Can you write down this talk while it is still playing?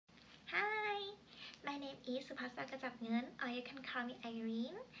is Suphasuta K, or you can call me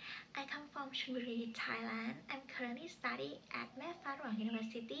Irene. I come from Chonburi, Thailand. I'm currently studying at Maefatluang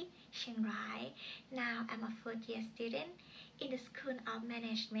University, Chiang Rai. Now I'm a fourth year student in the School of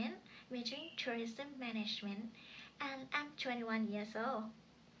Management, majoring Tourism Management, and I'm 21 years old.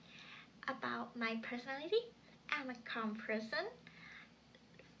 About my personality, I'm a calm person,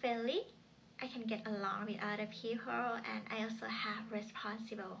 friendly. I can get along with other people, and I also have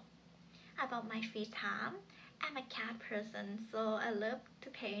responsible. About my free time, I'm a cat person, so I love to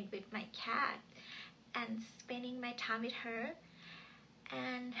play with my cat and spending my time with her.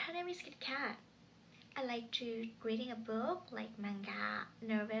 And her name is Kit Kat. I like to reading a book like manga,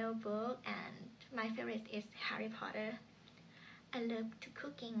 novel book, and my favorite is Harry Potter. I love to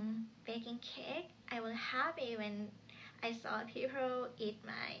cooking, baking cake. I was happy when I saw people eat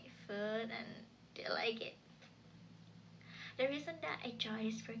my food and they like it. The reason that I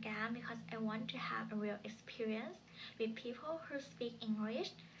joined this program because I want to have a real experience with people who speak English.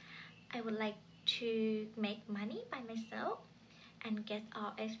 I would like to make money by myself and get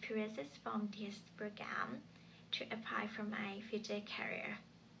all experiences from this program to apply for my future career.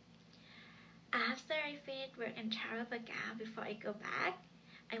 After I finish work and travel program, before I go back,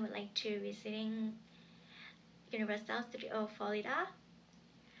 I would like to visiting Universal Studio Florida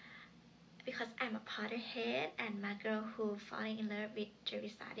because I'm a Potterhead and my girl who falling in love with the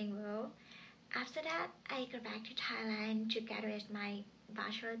Wizarding World. After that, I go back to Thailand to graduate my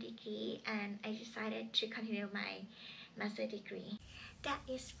bachelor degree and I decided to continue my master degree. That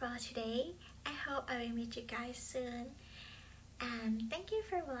is for today. I hope I will meet you guys soon. And thank you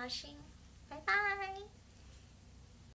for watching. Bye bye!